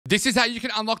This is how you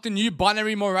can unlock the new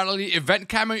binary morality event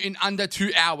camo in under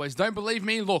 2 hours. Don't believe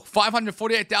me? Look,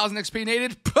 548,000 XP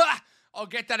needed. Pah! I'll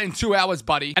get that in 2 hours,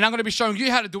 buddy. And I'm going to be showing you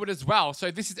how to do it as well.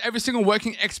 So this is every single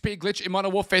working XP glitch in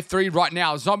Modern Warfare 3 right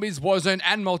now. Zombies, Warzone,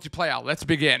 and multiplayer. Let's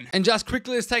begin. And just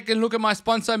quickly, let's take a look at my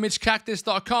sponsor,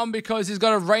 MitchCactus.com, because he's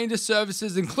got a range of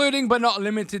services, including but not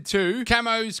limited to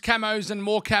camos, and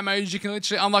more camos. You can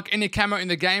literally unlock any camo in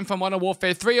the game from Modern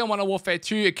Warfare 3 or Modern Warfare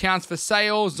 2. Accounts for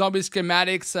sales, zombie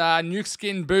schematics, nuke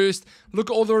skin boost. Look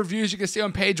at all the reviews you can see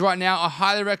on page right now. I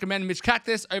highly recommend Mitch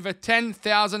Cactus. Over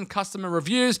 10,000 customer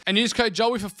reviews. And use code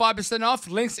Joey for 5% off.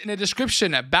 Links in the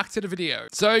description. Back to the video.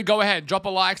 So go ahead, drop a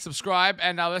like, subscribe,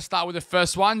 and let's start with the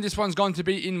first one. This one's going to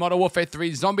be in Modern Warfare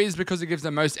 3 Zombies because it gives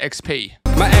the most XP.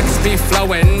 My XP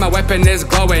flowing, my weapon is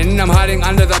glowing. I'm hiding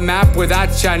under the map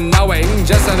without you knowing,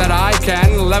 just so that I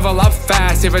can level up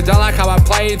fast. If you don't like how I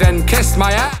play, then kiss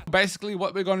my ass. Basically,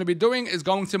 what we're going to be doing is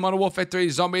going to Modern Warfare 3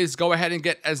 Zombies. Go ahead and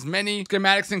get as many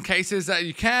schematics and cases that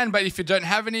you can, but if you don't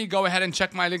have any, go ahead and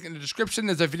check my link in the description.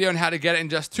 There's a video on how to get it in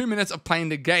just 2 minutes of playing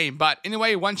the game. But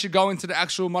anyway, once you go into the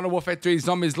actual Modern Warfare 3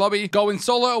 Zombies lobby, go in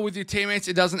solo or with your teammates.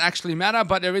 It doesn't actually matter,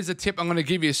 but there is a tip I'm going to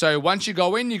give you. So once you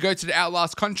go in, you go to the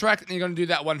Outlast contract, and you're going to do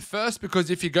that one first, because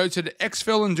if you go to the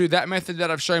exfil and do that method that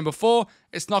I've shown before,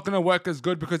 it's not going to work as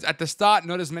good because at the start,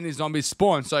 not as many zombies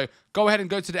spawn. So go ahead and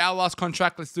go to the Outlast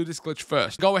contract. Let's do this glitch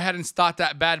first. Go ahead and start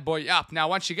that bad boy up. Now,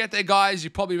 once you get there, guys, you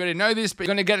probably already know this, but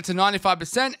you're going to get it to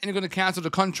 95% and you're going to cancel the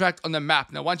contract on the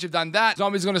map. Now, once you've done that,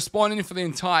 zombies are going to spawn in for the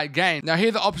entire game. Now, here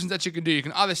are the options that you can do. You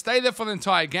can either stay there for the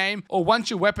entire game, or once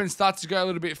your weapon starts to go a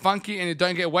little bit funky and you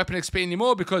don't get weapon XP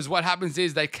anymore, because what happens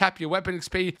is they cap your weapon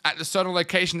XP at the certain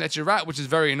location that you're at, which is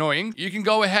very annoying. You can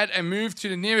go ahead and move to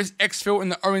the nearest exfil in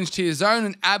the orange tier zone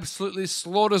and absolutely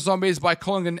slaughter zombies by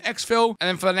calling an exfil, and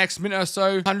then for the next minute or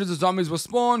so, hundreds of zombies will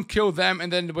spawn, kill them,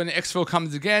 and then when the exfil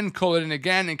comes again, call it in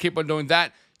again, and keep on doing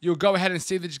that. You'll go ahead and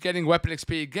see that you're getting weapon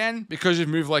XP again because you've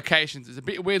moved locations. It's a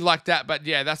bit weird like that, but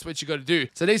yeah, that's what you got to do.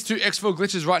 So these two exfil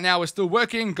glitches right now are still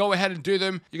working. Go ahead and do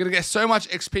them. You're going to get so much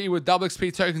XP with double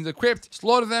XP tokens equipped.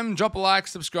 Slaughter them, drop a like,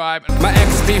 subscribe. My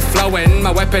XP flowing,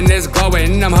 my weapon is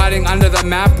glowing. I'm hiding under the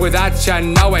map without you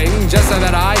knowing, just so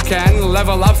that I can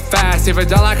level up fast. If you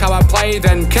don't like how I play,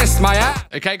 then kiss my ass.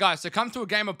 Okay, guys, so come to a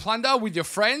game of Plunder with your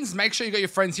friends. Make sure you got your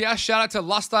friends here. Shout out to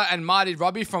Luster and Marty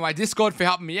Robbie from my Discord for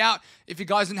helping me out. If you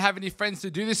guys don't have any friends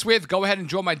to do this with, go ahead and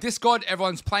join my Discord.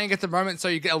 Everyone's playing at the moment, so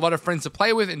you get a lot of friends to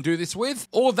play with and do this with.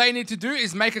 All they need to do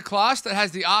is make a class that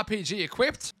has the RPG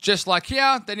equipped, just like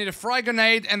here. They need a frag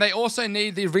grenade, and they also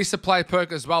need the resupply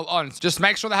perk as well on. So just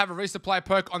make sure they have a resupply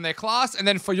perk on their class, and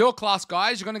then for your class,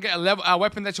 guys, you're going to get a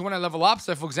weapon that you want to level up.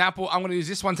 So, for example, I'm going to use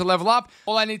this one to level up.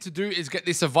 All I need to do is get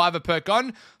the survivor perk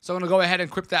on. So I'm going to go ahead and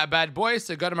equip that bad boy.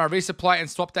 So go to my resupply and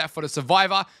swap that for the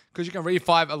survivor, because you can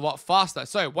revive a lot faster.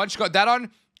 So once you got that on,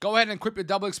 go ahead and equip your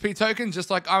double XP tokens, just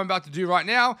like I'm about to do right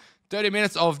now. 30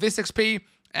 minutes of this XP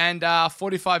and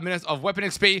 45 minutes of weapon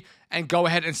XP, and go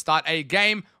ahead and start a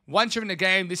game. Once you're in the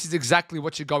game, this is exactly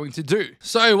what you're going to do.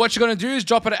 So what you're going to do is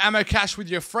drop it at ammo cache with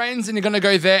your friends, and you're going to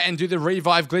go there and do the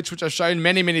revive glitch, which I've shown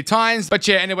many, many times. But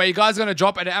yeah, anyway, you guys are going to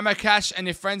drop at an ammo cache, and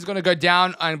your friends are going to go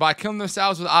down and by killing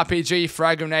themselves with RPG,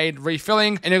 frag grenade,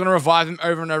 refilling, and you're going to revive them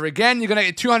over and over again. You're going to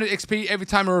get 200 XP every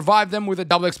time you revive them with a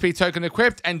double XP token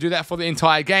equipped, and do that for the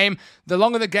entire game. The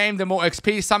longer the game, the more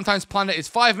XP. Sometimes Plunder is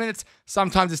 5 minutes,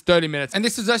 sometimes it's 30 minutes. And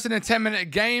this is just in a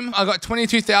 10-minute game. I got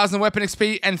 22,000 weapon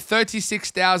XP and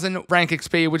 36,000 rank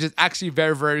XP, which is actually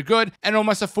very, very good, and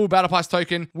almost a full battle pass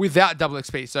token without double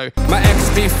XP. So my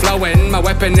XP flowing, my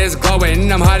weapon is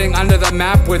glowing. I'm hiding under the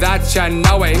map without you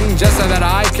knowing, just so that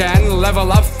I can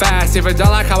level up fast. If you don't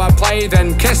like how I play,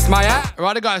 then kiss my ass.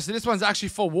 Alright, guys, so this one's actually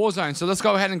for Warzone. So let's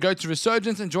go ahead and go to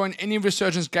Resurgence and join any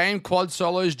Resurgence game, quad,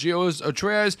 solos, duos, or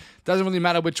trios. Doesn't really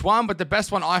matter which one, but the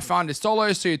best one I find is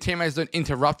solos, so your teammates don't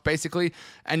interrupt basically,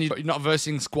 and you're not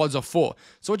versing squads of 4.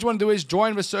 So what you want to do is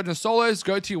join Resurgence solos,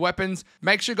 go to your weapons,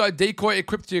 make sure you got decoy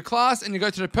equipped to your class, and you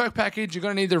go to the perk package. You're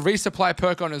going to need the resupply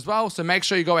perk on as well, so make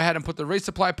sure you go ahead and put the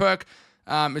resupply perk.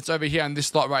 It's over here in this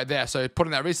slot right there. So put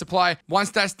in that resupply.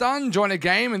 Once that's done, join a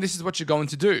game, and this is what you're going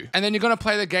to do. And then you're going to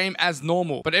play the game as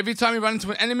normal. But every time you run into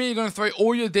an enemy, you're going to throw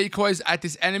all your decoys at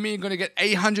this enemy. You're going to get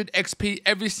 800 XP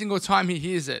every single time he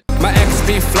hears it. My XP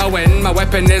XP flowing, my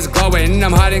weapon is glowing.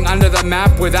 I'm hiding under the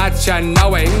map without ya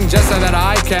knowing, just so that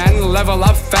I can level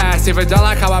up fast. If you don't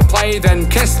like how I play, then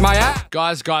kiss my ass.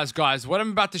 Guys, what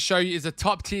I'm about to show you is a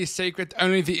top tier secret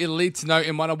only the elites know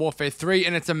in Modern Warfare 3,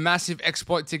 and it's a massive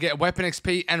exploit to get weapon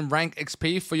XP and rank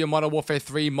XP for your Modern Warfare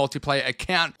 3 multiplayer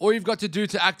account. All you've got to do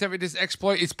to activate this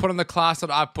exploit is put on the class that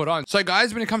I've put on. So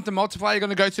guys, when you come to multiplayer, you're going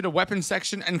to go to the weapons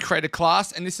section and create a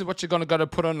class, and this is what you're going to go to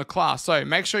put on the class. So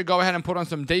make sure you go ahead and put on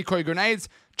some decoy grenades,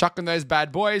 chuck on those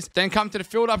bad boys, then come to the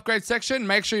field upgrade section,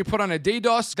 make sure you put on a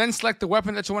DDoS, then select the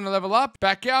weapon that you want to level up,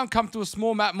 back out, come to a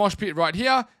small map mosh pit right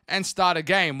here, and start a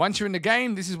game. Once you're in the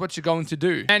game, this is what you're going to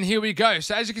do. And here we go.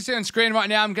 So as you can see on screen right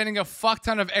now, I'm getting a fuck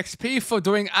ton of XP for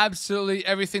doing absolutely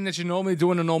everything that you normally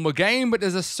do in a normal game, but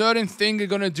there's a certain thing you're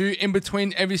going to do in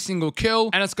between every single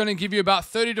kill, and it's going to give you about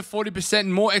 30 to 40%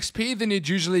 more XP than you'd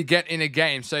usually get in a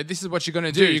game. So this is what you're going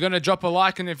to do. You're going to drop a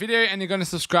like on the video, and you're going to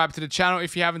subscribe to the channel.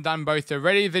 If you haven't done both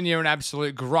already, then you're an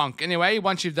absolute gronk. Anyway,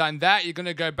 once you've done that, you're going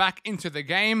to go back into the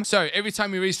game. So every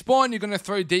time you respawn, you're going to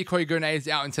throw decoy grenades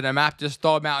out into the map. Just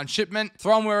throw them out on shipment.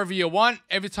 Throw them wherever you want.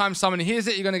 Every time someone hears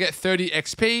it, you're going to get 30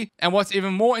 XP. And what's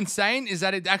even more insane is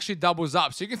that it actually doubles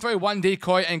up. So you can throw one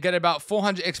decoy and get about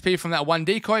 400 XP from that one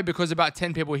decoy because about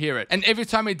 10 people hear it. And every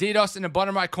time your DDoS in the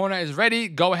bottom right corner is ready,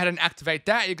 go ahead and activate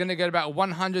that. You're going to get about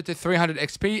 100 to 300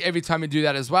 XP every time you do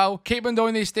that as well. Keep on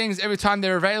doing these things every time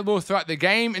they're available throughout the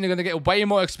game, and you're going to get way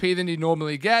more XP than you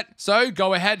normally get. So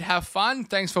go ahead, have fun.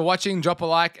 Thanks for watching. Drop a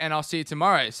like, and I'll see you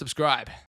tomorrow. Subscribe.